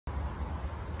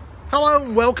Hello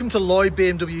and welcome to Lloyd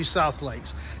BMW South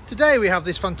Lakes. Today we have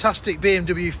this fantastic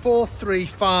BMW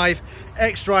 435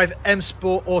 xDrive M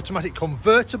Sport automatic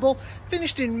convertible,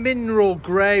 finished in mineral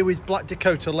grey with Black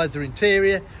Dakota leather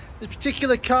interior. This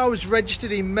particular car was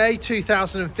registered in May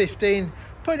 2015,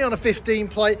 putting it on a 15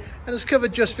 plate, and has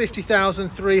covered just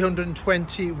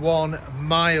 50,321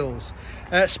 miles.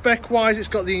 Spec wise, it's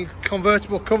got the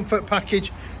Convertible Comfort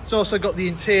package. It's also got the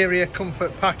interior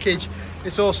comfort package.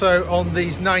 It's also on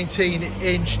these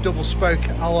 19-inch double spoke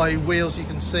alloy wheels. You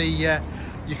can see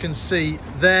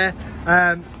there.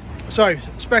 So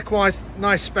spec wise,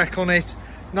 nice spec on it,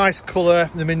 nice colour.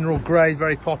 The mineral grey,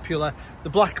 very popular. The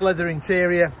black leather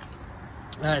interior.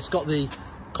 It's got the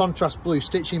contrast blue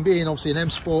stitching. Being obviously an M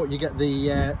Sport, you get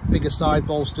the bigger side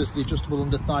bolsters, the adjustable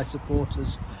under thigh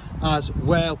supporters as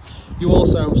well. You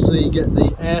also obviously get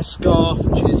the air scarf,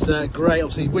 which is great.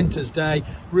 Obviously winter's day,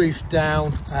 roof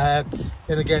down, and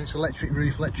again it's electric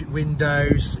roof, electric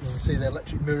windows. You can see the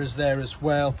electric mirrors there as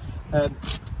well.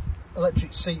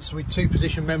 Electric seats with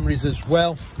 2-position memories as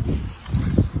well.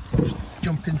 So just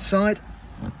jump inside,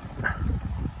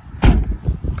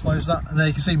 close that, and there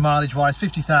you can see mileage wise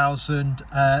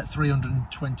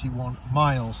 50,321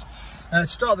 miles. To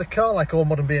start the car, like all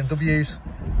modern BMWs,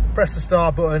 press the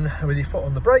start button with your foot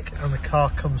on the brake and the car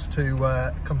comes to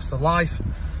life.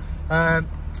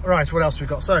 Right, what else we've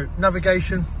got? So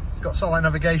navigation, we've got satellite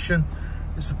navigation.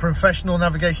 It's a professional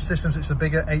navigation system, so it's a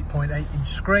bigger 8.8-inch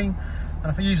screen,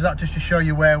 and if I use that just to show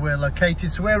you where we're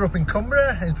located. So we're up in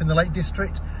Cumbria, up in the Lake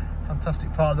District.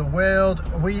 Fantastic part of the world.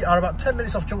 We are about 10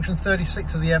 minutes off junction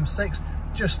 36 of the M6,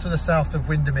 just to the south of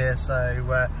Windermere.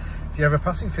 So if you're ever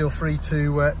passing, feel free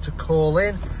to call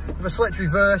in. If I select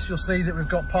reverse, you'll see that we've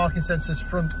got parking sensors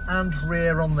front and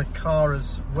rear on the car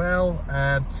as well.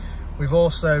 We've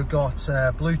also got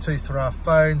Bluetooth for our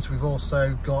phones. We've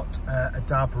also got a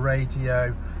DAB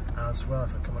radio as well.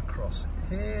 If I come across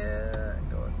here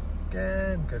and go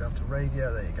again, go down to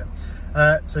radio, there you go.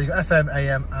 So you've got FM,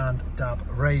 AM and DAB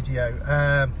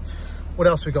radio. What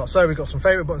else we got? So we've got some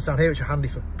favourite buttons down here, which are handy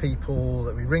for people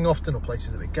that we ring often or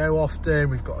places that we go often.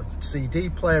 We've got a CD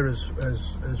player as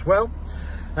well.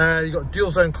 You've got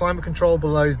dual zone climate control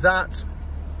below that,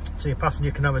 so your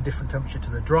passenger can have a different temperature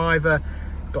to the driver.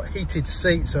 Got heated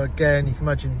seats, so again you can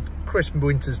imagine crisp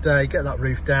winter's day, get that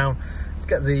roof down,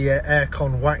 get the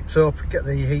aircon whacked up, get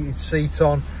the heated seat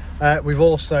on. We've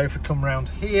also, if we come around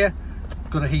here,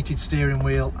 got a heated steering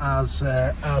wheel as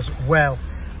well.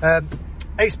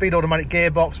 8-speed automatic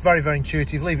gearbox, very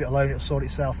intuitive. Leave it alone, it'll sort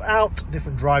itself out.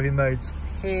 Different driving modes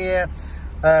here.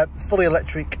 Fully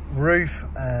electric roof,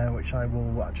 which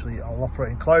I'll operate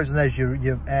and close. And there's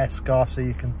your air scarf, so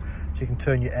you can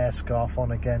turn your air scarf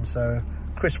on again. So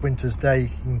crisp winter's day, you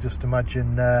can just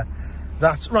imagine that.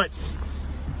 Right,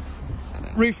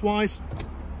 roof wise,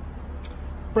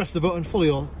 press the button, fully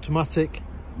automatic.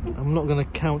 I'm not going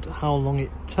to count how long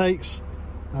it takes,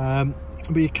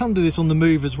 but you can do this on the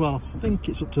move as well. I think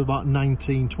it's up to about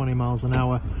 19-20 miles an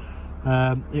hour.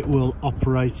 It will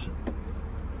operate,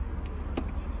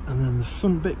 and then the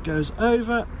front bit goes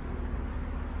over,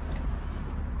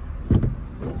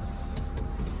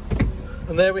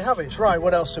 and there we have it. Right,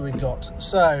 what else have we got?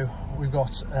 So we've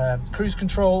got cruise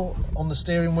control on the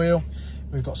steering wheel.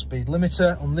 We've got speed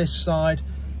limiter on this side.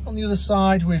 On the other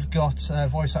side, we've got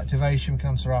voice activation. We can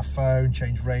answer our phone,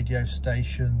 change radio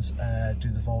stations, do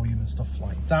the volume and stuff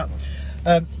like that.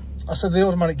 I said the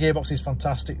automatic gearbox is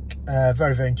fantastic,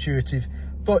 very intuitive,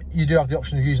 but you do have the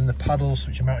option of using the paddles,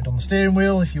 which are mounted on the steering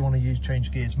wheel if you want to change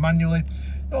gears manually.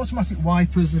 The automatic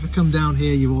wipers, if I come down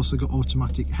here, you've also got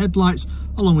automatic headlights,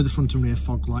 along with the front and rear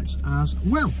fog lights as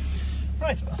well.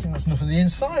 Right, I think that's enough of the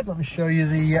inside. Let me show you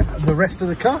the rest of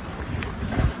the car.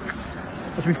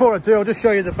 But before I do, I'll just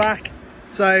show you the back.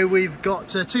 So we've got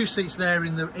 2 seats there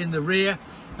in the rear.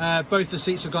 Both the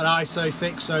seats have got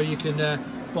ISOFIX, so you can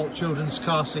bolt children's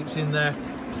car seats in there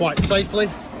quite safely.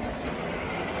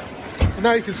 So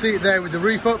now you can see it there with the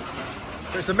roof up.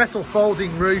 It's a metal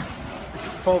folding roof, which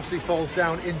obviously folds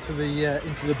down into the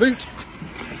boot.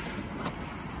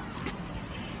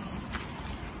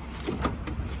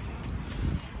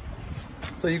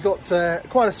 So you've got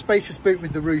quite a spacious boot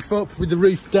with the roof up. With the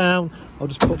roof down, I'll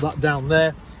just put that down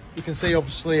there. You can see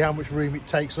obviously how much room it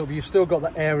takes up. You've still got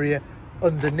that area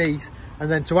underneath,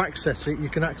 and then to access it, you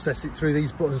can access it through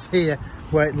these buttons here,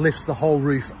 where it lifts the whole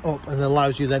roof up and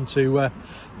allows you then to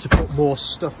put more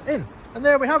stuff in. And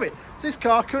there we have it. So this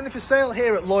car currently for sale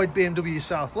here at Lloyd BMW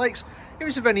South Lakes. If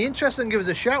it's of any interest, then give us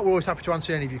a shout. We're always happy to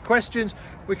answer any of your questions.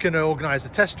 We can organise a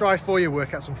test drive for you,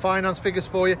 work out some finance figures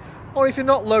for you. Or if you're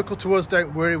not local to us,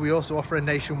 don't worry, we also offer a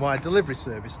nationwide delivery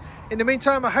service. In the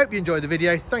meantime, I hope you enjoyed the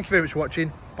video. Thank you very much for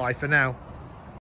watching. Bye for now.